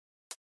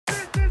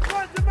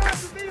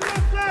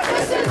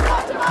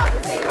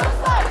democracy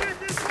looks like.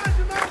 This is what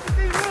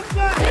democracy looks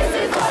like. This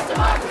is what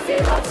democracy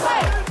looks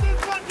like. This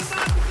is what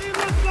democracy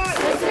looks like.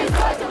 This is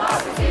what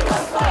democracy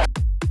looks like.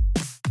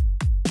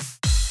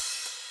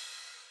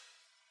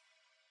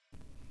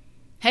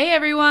 Hey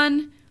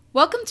everyone!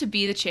 Welcome to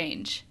Be the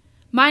Change.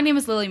 My name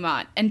is Lily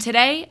Mott, and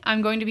today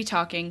I'm going to be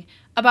talking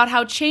about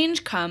how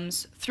change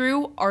comes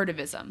through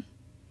artivism.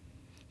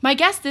 My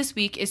guest this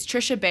week is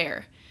Trisha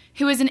Beher,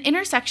 who is an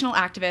intersectional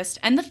activist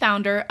and the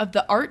founder of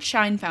the Art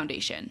Shine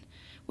Foundation,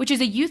 which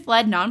is a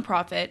youth-led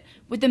nonprofit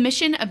with the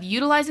mission of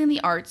utilizing the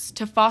arts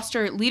to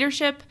foster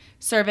leadership,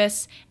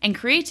 service, and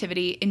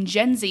creativity in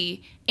Gen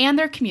Z and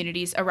their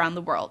communities around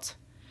the world.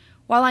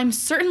 While I'm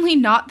certainly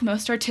not the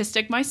most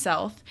artistic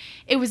myself,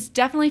 it was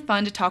definitely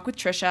fun to talk with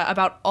Trisha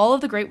about all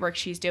of the great work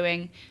she's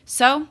doing.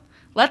 So,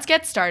 let's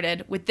get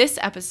started with this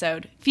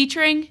episode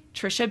featuring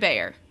Trisha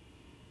Beher.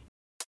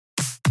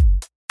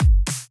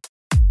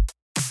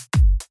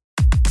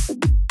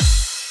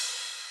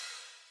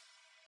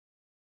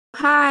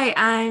 Hi,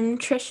 I'm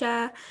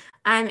Trisha.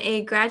 I'm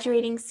a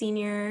graduating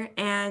senior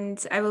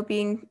and I will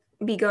be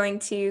going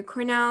to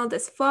Cornell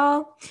this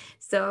fall.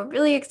 So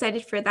really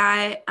excited for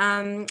that.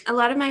 A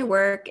lot of my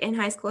work in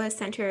high school has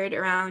centered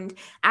around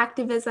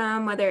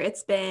activism, whether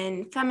it's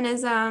been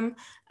feminism,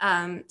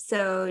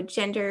 so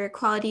gender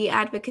equality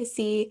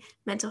advocacy,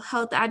 mental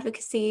health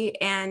advocacy,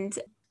 and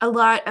a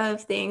lot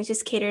of things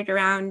just catered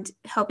around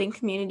helping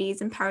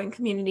communities, empowering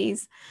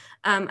communities.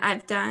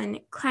 I've done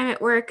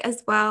climate work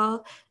as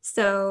well.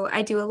 So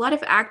I do a lot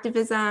of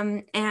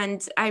activism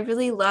and I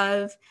really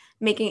love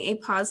making a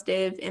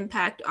positive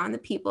impact on the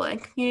people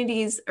and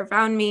communities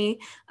around me.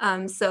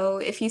 So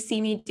if you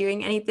see me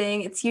doing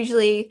anything, it's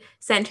usually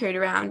centered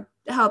around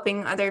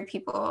helping other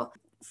people.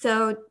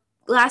 So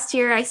last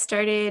year I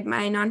started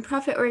my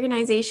nonprofit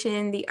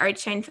organization, the Art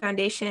Shine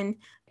Foundation,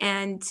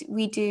 and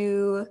we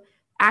do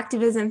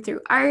activism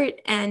through art,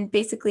 and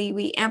basically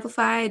we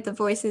amplify the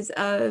voices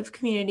of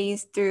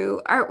communities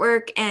through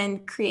artwork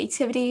and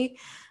creativity.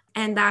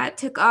 And that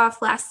took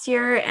off last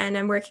year and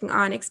I'm working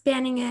on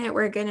expanding it.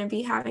 We're going to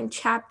be having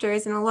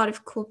chapters and a lot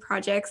of cool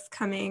projects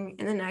coming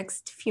in the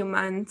next few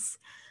months.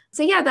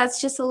 So yeah, that's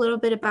just a little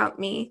bit about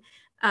me.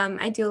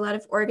 I do a lot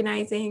of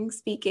organizing,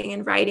 speaking,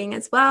 and writing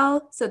as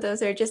well. So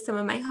those are just some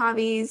of my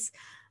hobbies.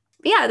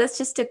 But yeah, that's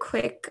just a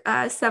quick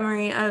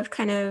summary of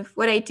kind of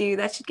what I do.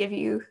 That should give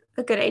you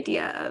a good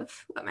idea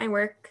of what my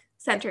work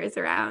centers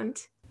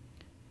around.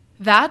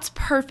 That's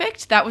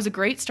perfect. That was a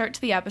great start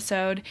to the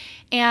episode.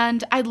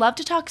 And I'd love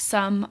to talk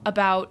some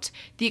about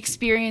the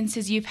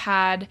experiences you've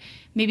had,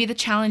 maybe the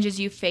challenges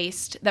you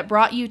faced that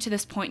brought you to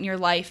this point in your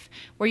life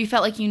where you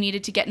felt like you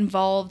needed to get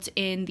involved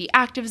in the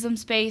activism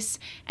space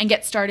and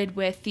get started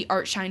with the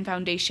Art Shine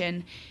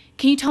Foundation.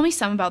 Can you tell me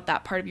some about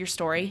that part of your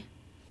story?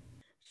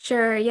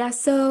 Sure. Yeah.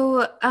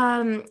 So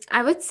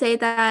I would say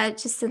that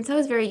just since I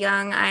was very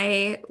young,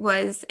 I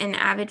was an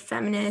avid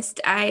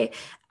feminist.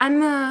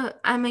 I'm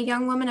a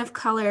young woman of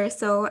color,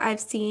 so I've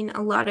seen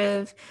a lot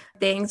of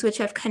things which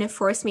have kind of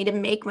forced me to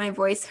make my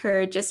voice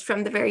heard just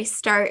from the very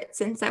start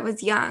since I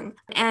was young.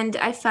 And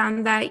I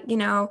found that,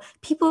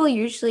 people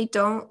usually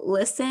don't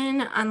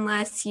listen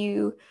unless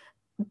you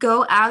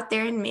go out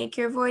there and make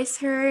your voice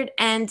heard.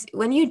 And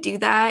when you do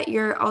that,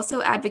 you're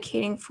also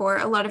advocating for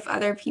a lot of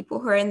other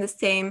people who are in the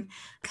same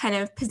kind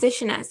of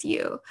position as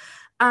you.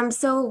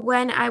 So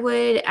when I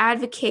would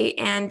advocate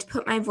and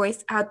put my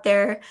voice out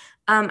there,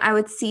 I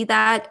would see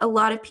that a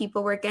lot of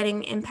people were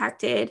getting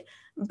impacted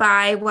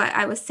by what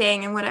I was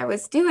saying and what I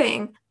was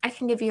doing. I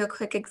can give you a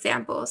quick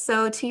example.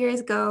 So 2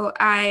 years ago,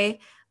 I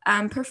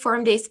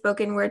performed a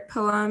spoken word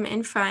poem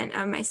in front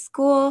of my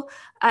school,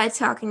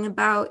 talking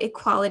about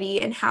equality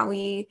and how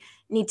we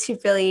need to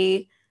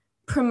really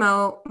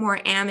promote more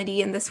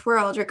amity in this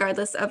world,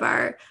 regardless of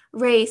our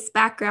race,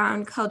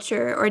 background,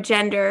 culture, or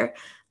gender.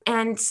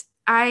 And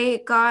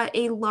I got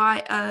a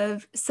lot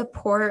of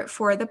support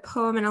for the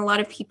poem and a lot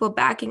of people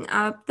backing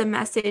up the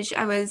message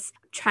I was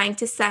trying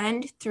to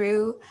send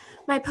through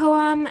my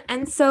poem.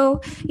 And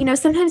so,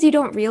 sometimes you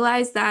don't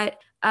realize that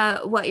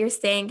what you're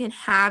saying can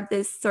have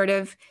this sort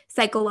of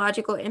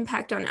psychological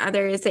impact on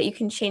others, that you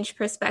can change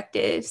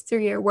perspectives through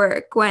your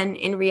work, when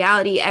in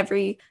reality,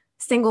 every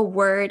single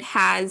word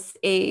has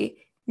a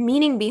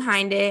meaning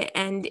behind it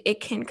and it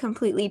can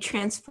completely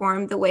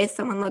transform the way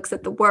someone looks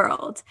at the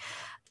world.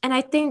 And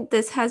I think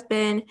this has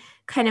been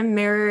kind of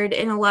mirrored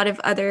in a lot of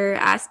other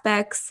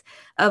aspects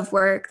of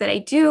work that I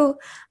do.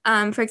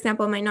 For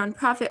example, my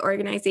nonprofit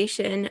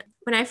organization,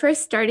 when I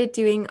first started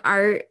doing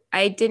art,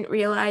 I didn't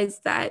realize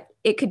that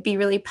it could be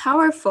really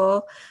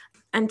powerful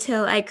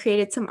until I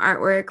created some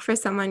artwork for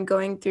someone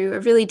going through a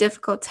really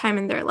difficult time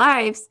in their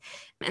lives.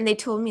 And they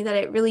told me that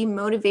it really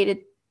motivated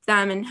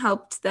them and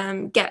helped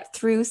them get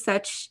through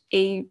such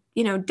a,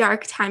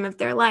 dark time of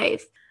their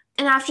life.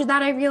 And after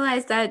that, I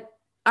realized that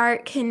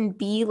art can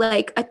be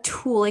like a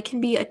tool. It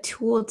can be a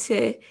tool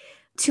to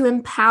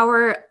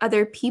empower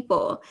other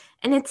people.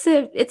 And it's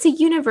a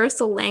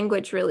universal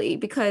language, really,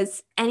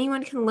 because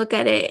anyone can look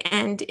at it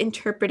and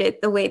interpret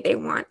it the way they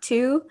want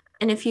to.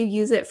 And if you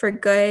use it for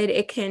good,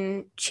 it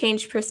can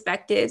change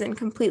perspectives and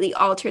completely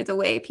alter the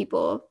way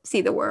people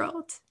see the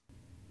world.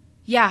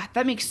 Yeah,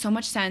 that makes so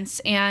much sense.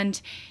 And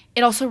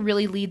it also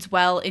really leads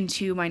well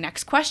into my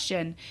next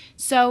question.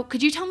 So,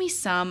 could you tell me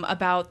some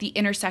about the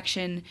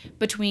intersection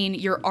between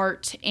your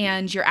art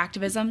and your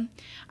activism?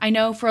 I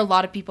know for a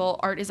lot of people,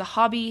 art is a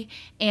hobby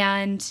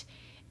and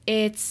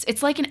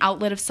it's like an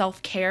outlet of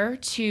self-care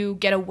to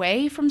get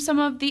away from some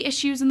of the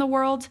issues in the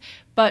world,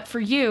 but for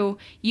you,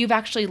 you've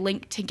actually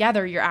linked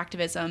together your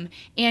activism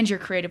and your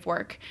creative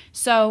work.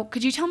 So,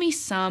 could you tell me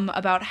some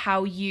about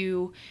how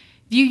you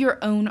view your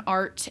own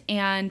art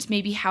and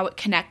maybe how it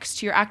connects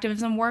to your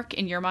activism work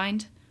in your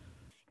mind?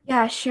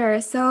 Yeah,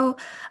 sure. So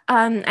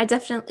I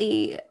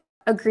definitely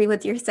agree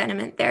with your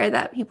sentiment there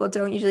that people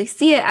don't usually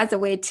see it as a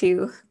way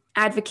to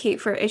advocate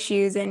for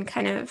issues and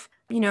kind of,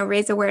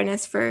 raise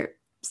awareness for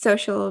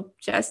social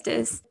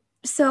justice.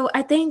 So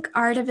I think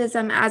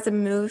artivism as a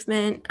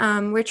movement,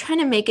 we're trying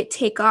to make it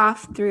take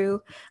off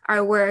through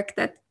our work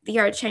that the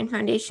Art Shine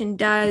Foundation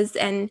does.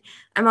 And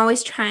I'm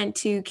always trying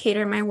to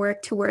cater my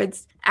work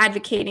towards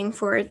advocating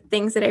for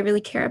things that I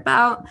really care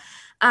about.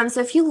 So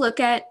if you look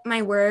at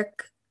my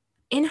work,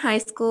 in high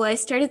school, I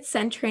started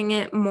centering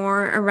it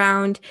more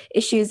around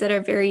issues that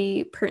are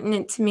very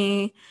pertinent to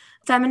me.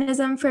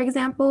 Feminism, for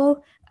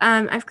example.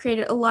 I've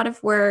created a lot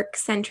of work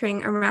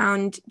centering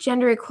around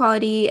gender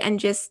equality and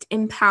just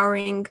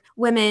empowering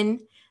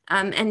women,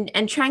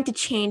 and trying to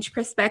change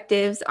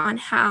perspectives on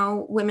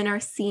how women are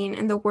seen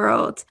in the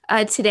world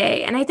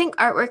today. And I think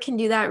artwork can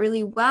do that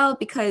really well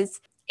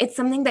because it's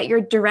something that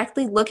you're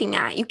directly looking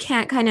at. You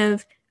can't kind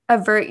of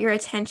avert your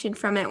attention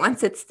from it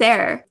once it's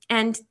there.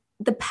 And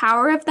the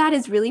power of that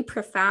is really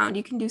profound.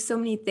 You can do so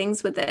many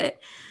things with it.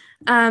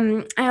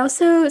 I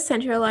also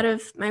center a lot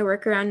of my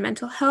work around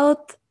mental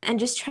health and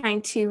just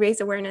trying to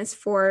raise awareness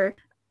for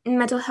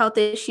mental health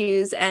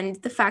issues and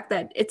the fact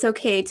that it's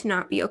okay to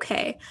not be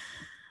okay.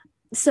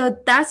 So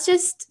that's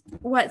just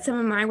what some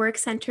of my work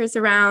centers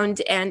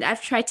around, and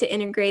I've tried to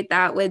integrate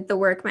that with the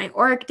work my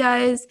org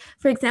does.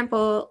 For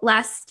example,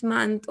 last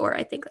month, or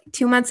I think like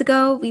 2 months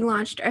ago, we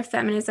launched our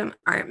feminism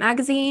art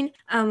magazine,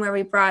 where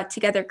we brought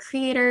together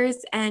creators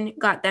and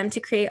got them to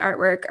create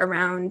artwork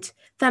around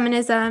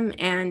feminism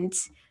and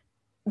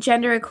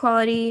gender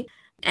equality,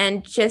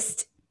 and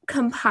just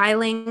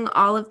compiling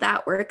all of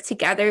that work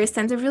together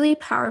sends a really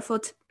powerful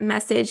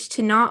message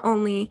to not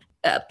only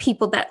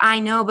people that I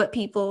know, but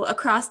people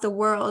across the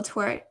world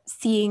who are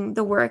seeing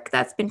the work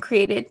that's been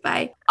created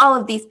by all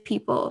of these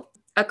people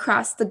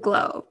across the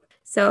globe.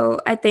 So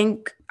I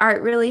think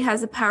art really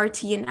has the power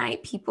to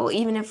unite people,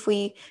 even if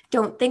we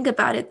don't think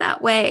about it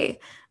that way,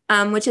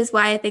 which is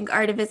why I think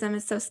artivism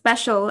is so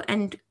special,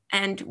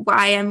 and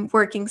why I'm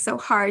working so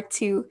hard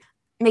to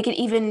make it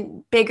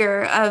even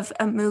bigger of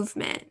a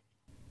movement.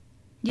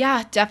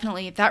 Yeah,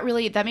 definitely.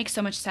 That makes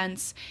so much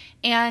sense.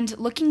 And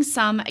looking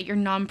some at your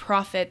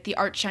nonprofit, the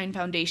Art Shine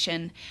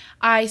Foundation,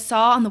 I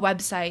saw on the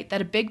website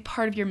that a big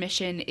part of your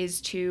mission is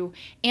to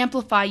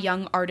amplify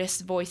young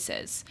artists'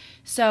 voices.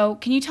 So,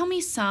 can you tell me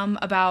some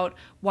about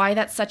why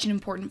that's such an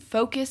important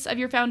focus of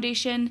your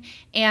foundation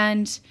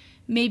and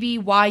maybe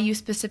why you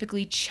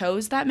specifically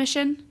chose that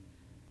mission?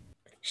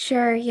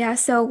 Sure. Yeah.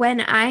 So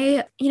when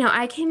I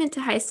came into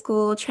high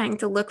school trying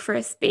to look for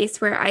a space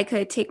where I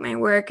could take my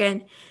work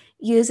and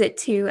use it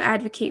to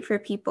advocate for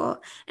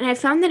people. And I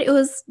found that it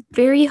was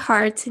very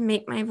hard to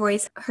make my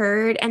voice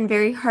heard and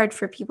very hard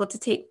for people to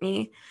take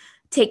me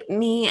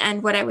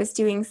and what I was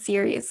doing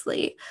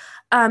seriously.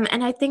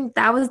 And I think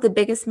that was the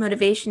biggest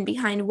motivation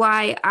behind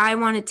why I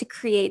wanted to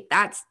create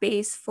that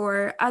space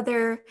for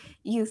other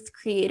youth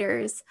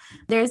creators.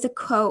 There's a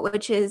quote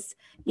which is,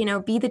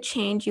 be the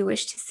change you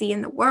wish to see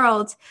in the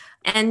world.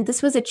 And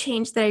this was a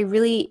change that I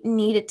really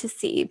needed to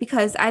see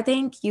because I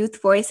think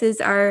youth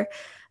voices are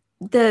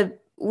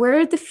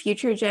we're the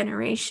future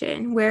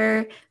generation.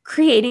 We're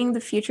creating the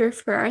future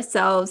for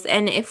ourselves.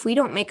 And if we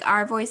don't make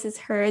our voices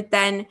heard,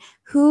 then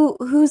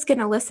who's going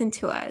to listen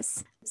to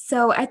us?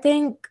 So I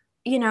think,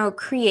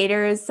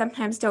 creators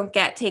sometimes don't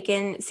get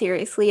taken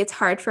seriously. It's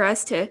hard for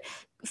us to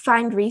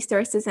find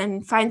resources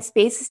and find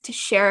spaces to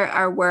share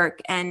our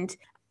work and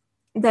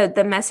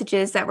the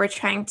messages that we're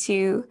trying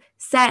to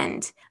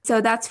send. So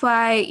that's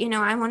why,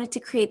 I wanted to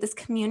create this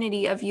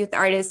community of youth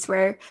artists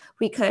where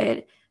we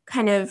could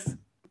kind of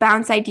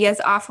bounce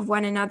ideas off of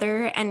one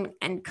another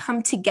and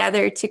come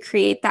together to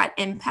create that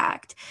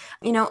impact.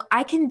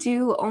 I can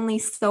do only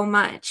so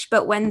much,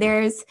 but when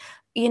there's,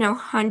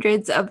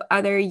 hundreds of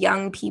other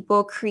young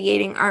people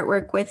creating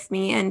artwork with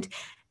me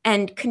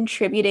and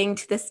contributing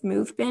to this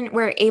movement,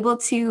 we're able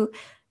to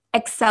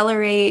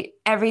accelerate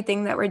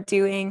everything that we're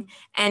doing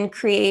and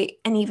create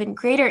an even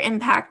greater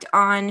impact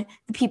on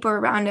the people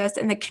around us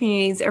and the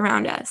communities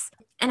around us.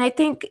 And I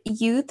think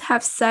youth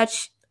have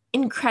such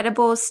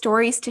incredible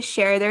stories to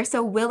share. They're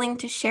so willing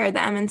to share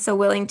them and so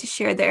willing to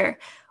share their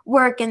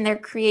work and their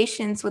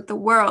creations with the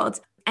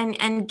world.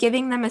 And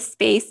giving them a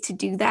space to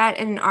do that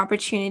and an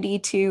opportunity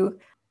to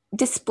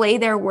display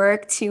their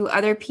work to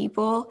other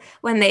people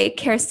when they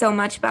care so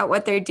much about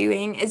what they're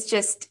doing is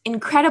just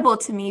incredible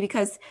to me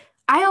because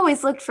I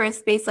always looked for a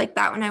space like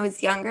that when I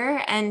was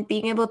younger, and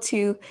being able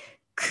to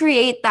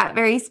create that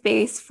very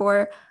space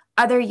for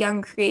other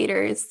young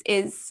creators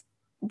is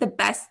the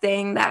best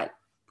thing that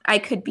I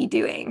could be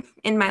doing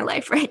in my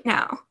life right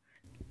now.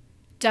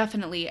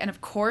 Definitely. And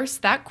of course,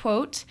 that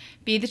quote,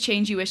 "Be the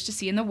change you wish to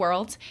see in the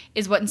world,"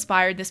 is what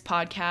inspired this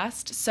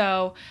podcast.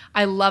 So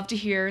I love to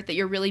hear that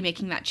you're really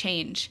making that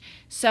change.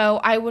 So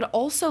I would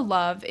also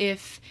love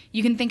if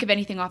you can think of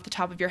anything off the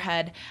top of your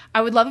head.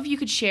 I would love if you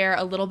could share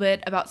a little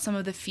bit about some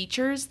of the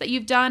features that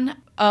you've done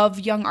of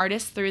young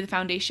artists through the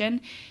foundation.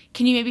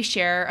 Can you maybe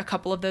share a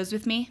couple of those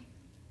with me?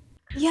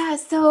 Yeah,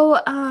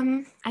 so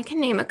I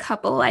can name a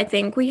couple. I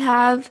think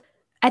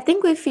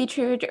we've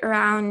featured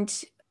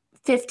around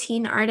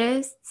 15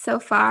 artists so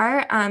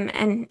far,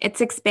 and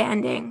it's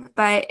expanding,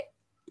 but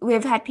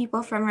we've had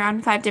people from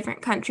around 5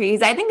 different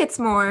countries. I think it's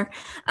more.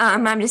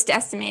 I'm just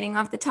estimating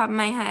off the top of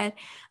my head.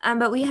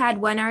 But we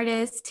had one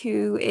artist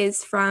who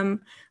is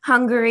from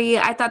Hungary.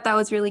 I thought that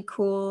was really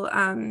cool.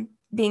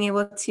 Being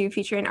able to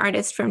feature an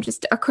artist from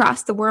just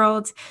across the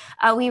world.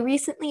 We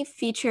recently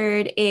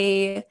featured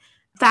a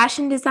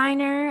fashion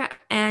designer,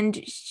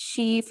 and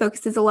she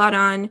focuses a lot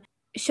on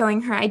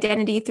showing her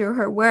identity through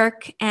her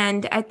work.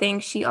 And I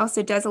think she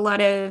also does a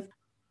lot of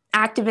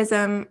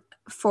activism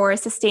for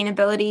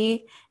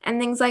sustainability and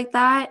things like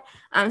that.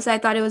 So I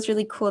thought it was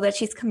really cool that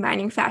she's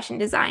combining fashion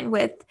design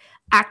with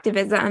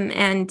activism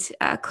and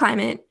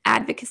climate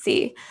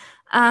advocacy.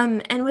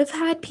 And we've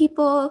had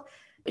people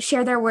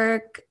share their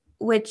work,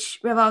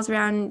 which revolves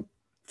around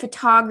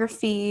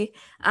photography.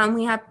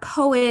 We have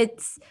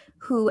poets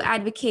who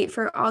advocate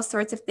for all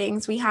sorts of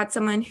things. We had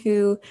someone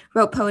who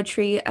wrote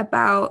poetry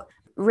about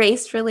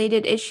race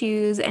related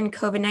issues and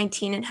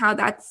COVID-19 and how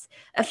that's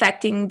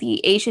affecting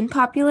the Asian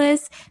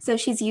populace. So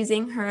she's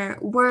using her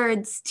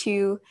words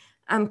to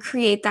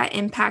create that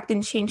impact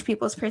and change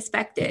people's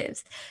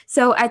perspectives.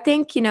 So I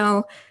think,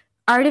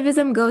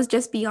 artivism goes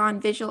just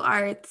beyond visual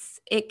arts.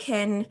 It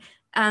can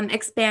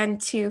expand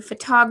to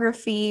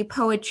photography,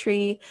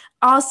 poetry,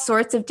 all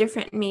sorts of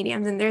different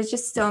mediums. And there's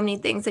just so many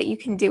things that you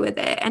can do with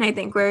it. And I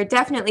think we're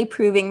definitely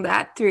proving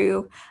that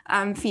through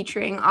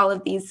featuring all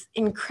of these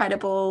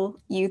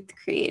incredible youth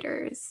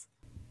creators.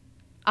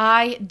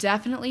 I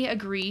definitely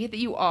agree that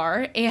you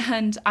are,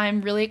 and I'm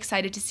really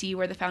excited to see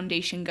where the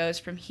foundation goes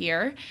from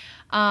here.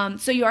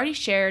 So, you already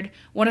shared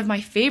one of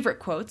my favorite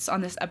quotes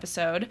on this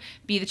episode,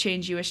 "Be the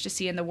change you wish to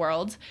see in the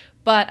world,"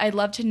 but I'd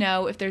love to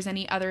know if there's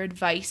any other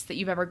advice that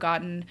you've ever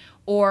gotten,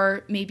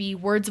 or maybe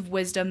words of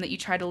wisdom that you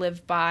try to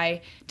live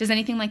by. Does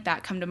anything like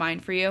that come to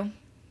mind for you?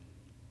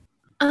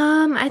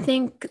 I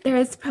think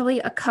there's probably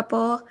a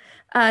couple.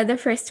 The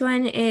first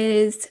one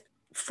is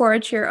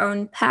forge your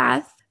own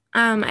path.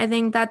 I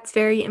think that's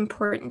very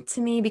important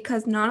to me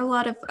because not a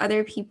lot of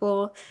other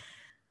people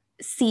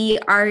see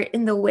art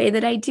in the way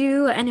that I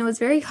do. And it was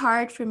very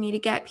hard for me to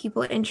get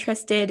people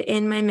interested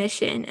in my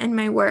mission and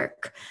my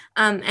work.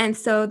 And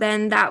so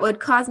then that would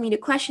cause me to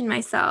question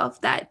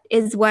myself, that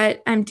is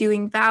what I'm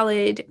doing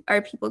valid?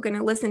 Are people going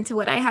to listen to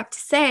what I have to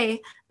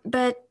say?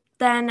 But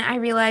then I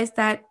realized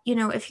that,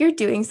 if you're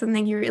doing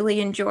something you really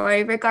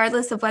enjoy,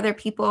 regardless of whether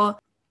people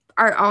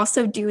are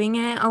also doing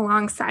it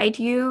alongside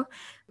you,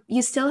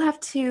 you still have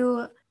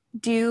to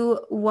do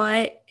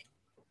what,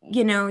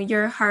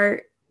 your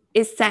heart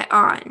is set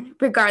on,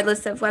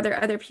 regardless of whether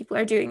other people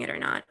are doing it or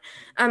not.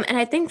 And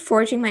I think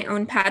forging my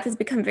own path has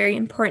become very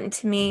important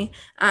to me.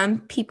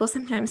 People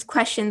sometimes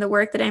question the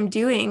work that I'm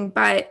doing,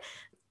 but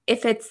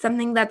if it's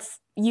something that's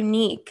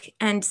unique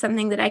and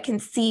something that I can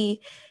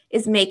see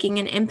is making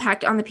an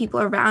impact on the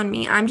people around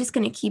me, I'm just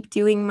going to keep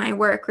doing my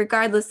work,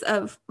 regardless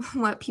of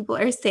what people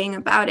are saying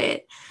about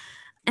it.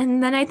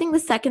 And then I think the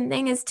second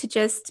thing is to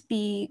just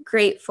be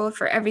grateful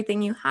for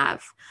everything you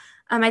have.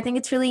 I think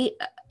it's really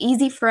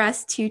easy for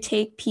us to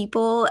take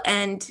people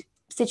and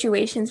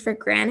situations for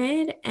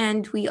granted,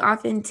 and we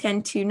often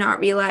tend to not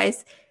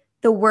realize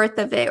the worth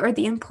of it or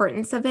the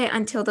importance of it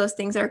until those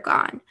things are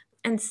gone.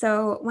 And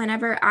so,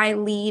 whenever I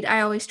lead,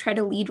 I always try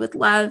to lead with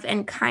love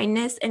and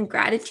kindness and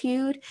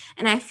gratitude.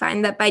 And I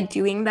find that by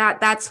doing that,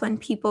 that's when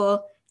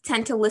people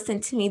tend to listen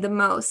to me the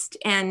most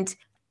and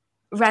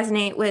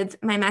resonate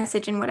with my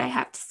message and what I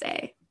have to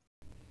say.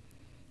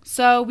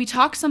 So, we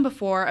talked some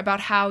before about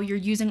how you're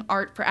using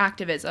art for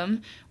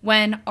activism,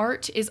 when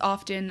art is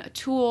often a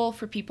tool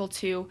for people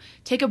to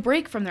take a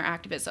break from their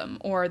activism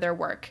or their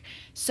work.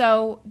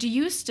 So, do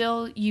you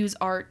still use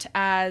art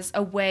as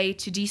a way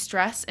to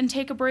de-stress and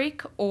take a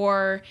break?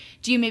 Or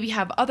do you maybe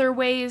have other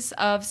ways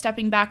of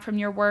stepping back from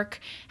your work?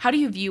 How do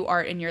you view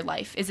art in your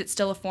life? Is it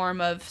still a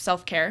form of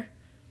self-care?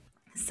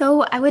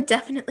 So I would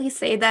definitely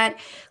say that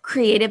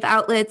creative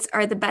outlets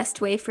are the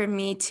best way for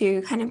me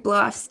to kind of blow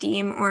off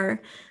steam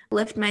or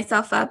lift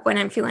myself up when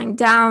I'm feeling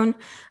down.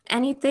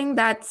 Anything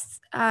that's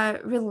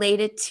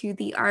related to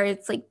the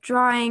arts, like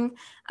drawing,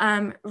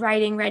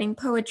 writing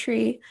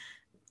poetry,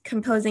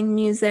 composing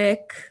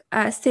music,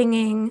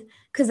 singing,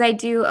 because I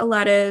do a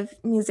lot of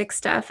music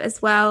stuff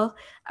as well.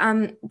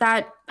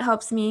 That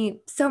helps me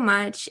so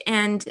much.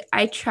 And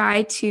I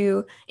try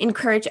to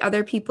encourage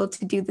other people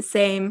to do the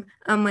same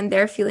when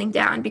they're feeling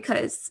down,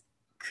 because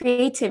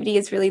creativity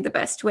is really the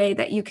best way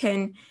that you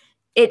can.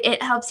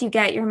 It helps you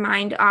get your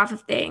mind off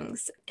of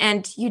things,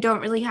 and you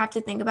don't really have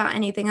to think about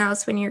anything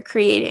else when you're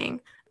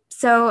creating.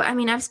 So, I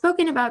mean, I've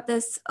spoken about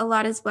this a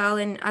lot as well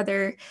in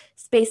other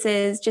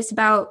spaces, just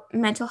about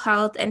mental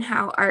health and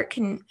how art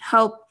can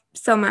help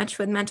so much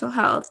with mental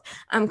health.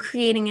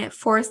 Creating it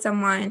for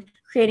someone,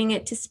 creating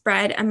it to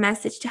spread a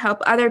message to help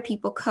other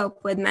people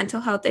cope with mental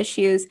health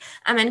issues,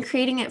 and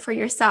creating it for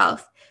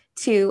yourself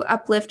to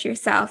uplift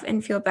yourself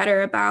and feel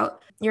better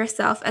about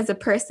yourself as a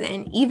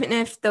person, even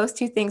if those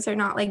two things are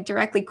not like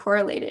directly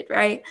correlated,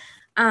 right?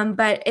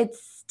 But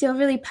it's still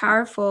really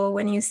powerful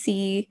when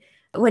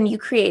you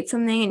create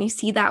something and you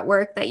see that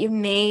work that you've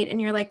made and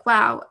you're like,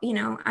 wow,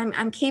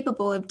 I'm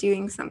capable of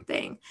doing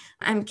something.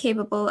 I'm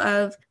capable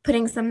of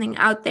putting something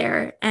out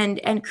there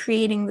and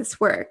creating this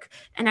work.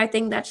 And I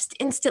think that just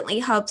instantly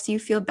helps you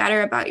feel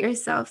better about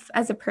yourself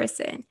as a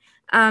person.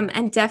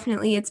 And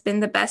definitely it's been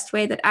the best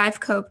way that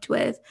I've coped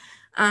with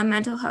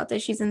mental health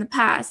issues in the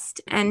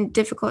past and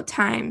difficult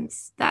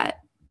times that,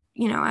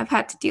 I've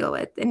had to deal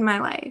with in my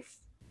life.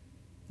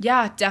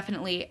 Yeah,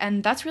 definitely.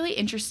 And that's really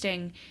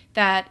interesting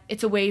that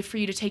it's a way for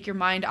you to take your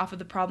mind off of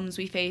the problems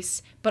we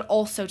face, but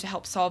also to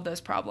help solve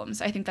those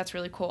problems. I think that's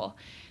really cool.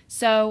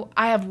 So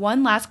I have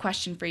one last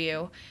question for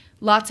you.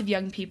 Lots of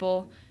young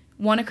people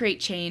want to create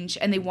change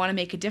and they want to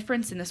make a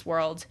difference in this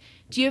world.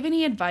 Do you have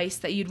any advice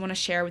that you'd want to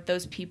share with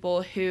those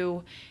people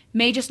who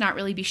may just not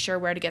really be sure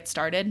where to get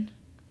started?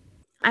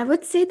 I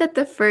would say that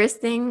the first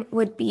thing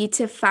would be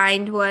to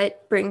find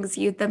what brings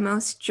you the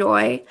most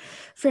joy.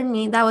 For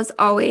me, that was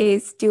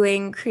always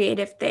doing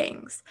creative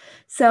things.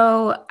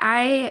 So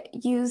I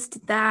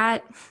used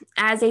that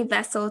as a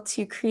vessel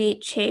to create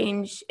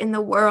change in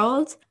the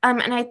world.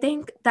 And I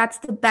think that's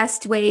the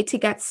best way to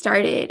get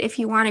started if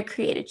you want to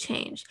create a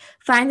change.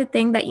 Find the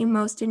thing that you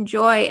most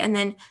enjoy and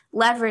then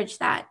leverage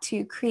that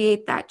to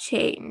create that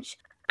change.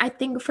 I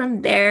think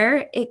from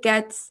there, it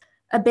gets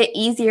a bit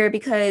easier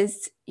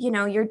because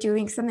you're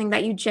doing something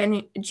that you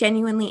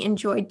genuinely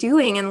enjoy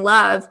doing and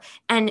love,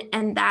 and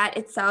that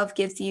itself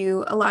gives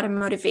you a lot of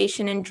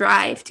motivation and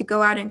drive to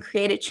go out and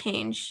create a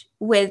change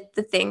with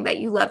the thing that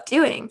you love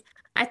doing.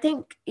 I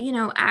think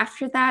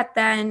after that,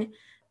 then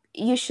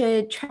you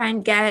should try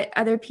and get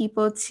other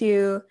people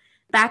to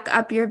back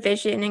up your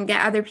vision and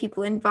get other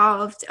people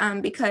involved,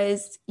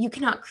 because you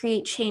cannot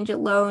create change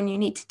alone. You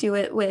need to do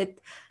it with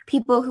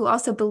people who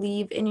also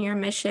believe in your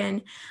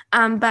mission.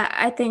 But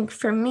I think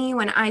for me,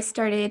 when I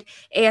started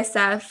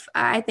ASF,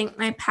 I think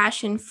my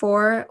passion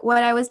for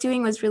what I was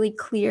doing was really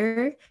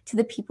clear to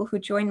the people who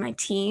joined my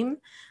team.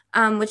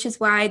 Which is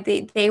why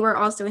they were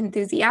also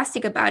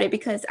enthusiastic about it,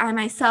 because I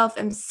myself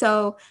am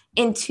so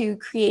into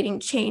creating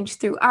change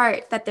through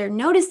art that they're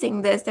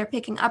noticing this, they're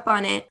picking up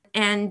on it,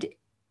 and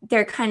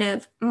they're kind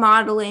of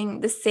modeling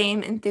the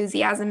same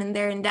enthusiasm in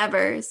their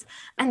endeavors.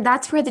 And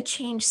that's where the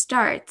change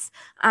starts.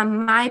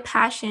 My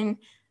passion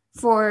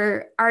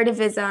for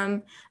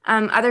artivism,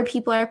 other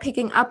people are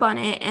picking up on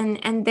it,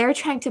 and they're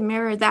trying to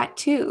mirror that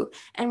too.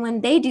 And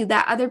when they do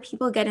that, other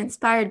people get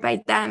inspired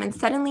by them. And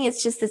suddenly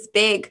it's just this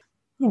big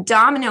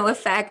domino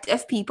effect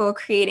of people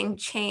creating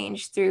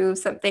change through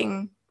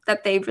something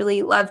that they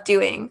really love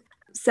doing.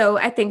 So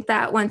I think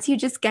that once you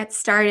just get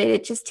started,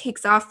 it just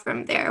takes off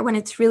from there when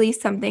it's really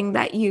something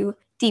that you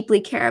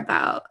deeply care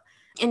about.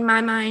 In my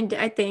mind,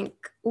 I think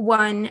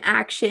one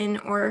action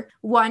or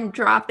one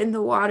drop in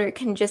the water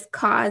can just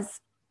cause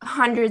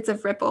hundreds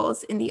of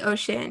ripples in the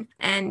ocean,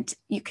 and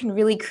you can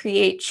really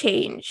create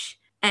change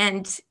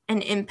and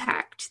an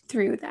impact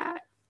through that.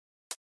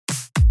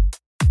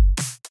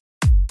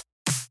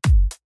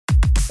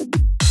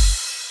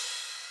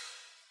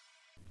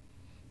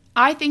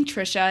 I think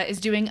Trisha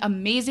is doing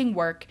amazing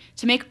work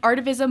to make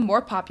artivism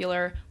more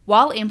popular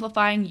while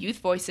amplifying youth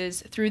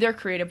voices through their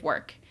creative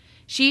work.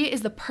 She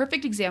is the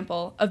perfect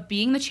example of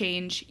being the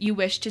change you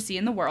wish to see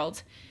in the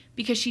world,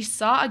 because she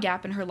saw a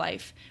gap in her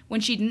life when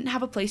she didn't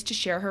have a place to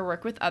share her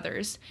work with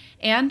others,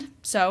 and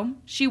so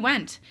she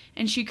went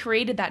and she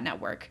created that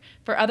network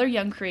for other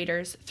young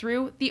creators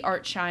through the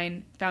Art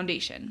Shine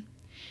Foundation.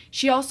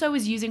 She also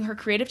is using her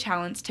creative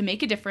talents to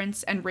make a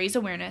difference and raise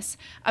awareness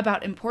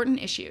about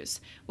important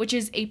issues, which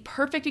is a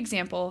perfect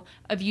example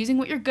of using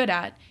what you're good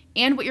at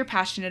and what you're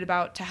passionate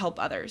about to help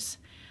others.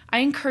 I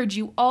encourage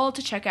you all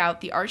to check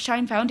out the Art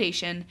Shine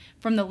Foundation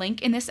from the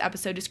link in this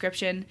episode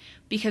description,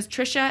 because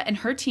Trisha and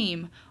her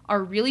team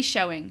are really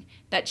showing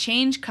that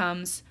change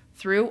comes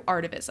through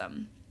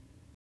artivism.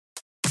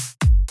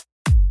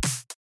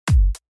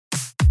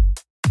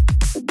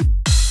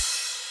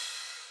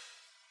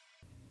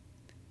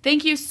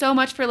 Thank you so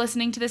much for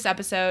listening to this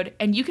episode,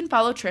 and you can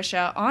follow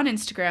Trisha on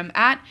Instagram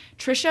at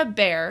Trisha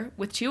Beher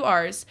with 2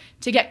 R's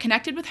to get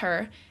connected with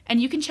her, and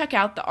you can check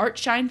out the Art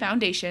Shine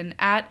Foundation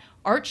at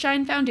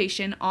Artshine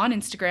Foundation on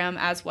Instagram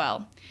as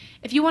well.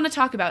 If you want to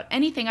talk about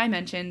anything I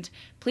mentioned,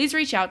 please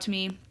reach out to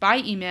me by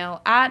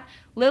email at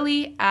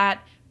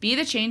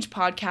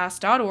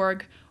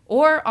lily@bethechangepodcast.org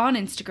or on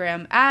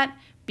Instagram at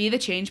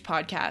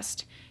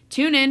bethechangepodcast.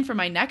 Tune in for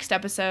my next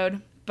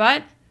episode,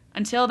 but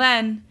until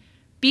then,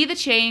 be the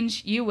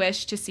change you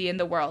wish to see in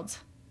the world.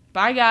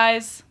 Bye,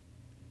 guys.